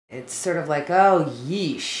It's sort of like, oh,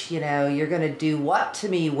 yeesh, you're going to do what to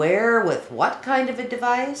me, where, with what kind of a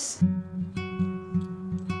device?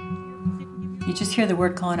 You just hear the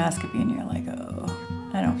word colonoscopy and you're like, oh,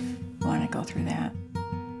 I don't want to go through that.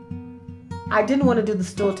 I didn't want to do the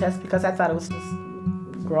stool test because I thought it was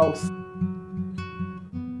just gross.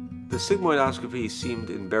 The sigmoidoscopy seemed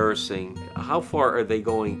embarrassing. How far are they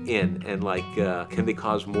going in? And can they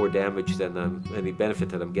cause more damage than any benefit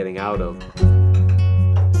that I'm getting out of?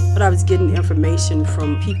 But I was getting information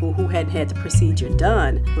from people who hadn't had the procedure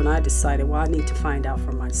done when I decided, well, I need to find out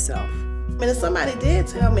for myself. And if somebody did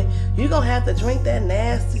tell me, you're going to have to drink that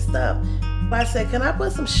nasty stuff, I said, can I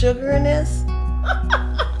put some sugar in this?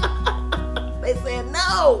 They said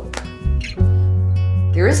no.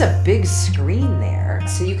 There is a big screen there,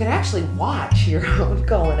 so you can actually watch your own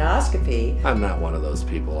colonoscopy. I'm not one of those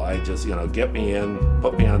people. I just, get me in,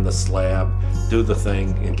 put me on the slab, do the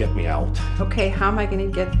thing, and get me out. Okay, how am I going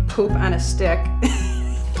to get poop on a stick?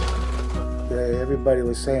 Everybody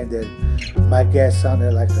was saying that my gas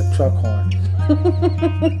sounded like a truck horn.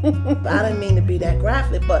 I didn't mean to be that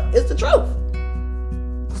graphic, but it's the truth.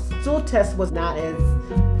 Stool test was not as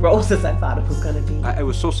gross as I thought it was going to be. I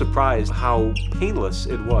was so surprised how painless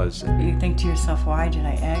it was. You think to yourself, why did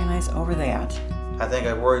I agonize over that? I think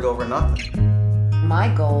I worried over nothing.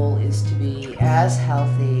 My goal is to be as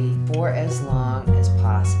healthy for as long as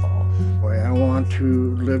possible. Boy, I want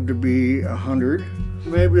to live to be 100,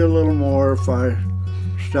 maybe a little more if I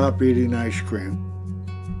stop eating ice cream.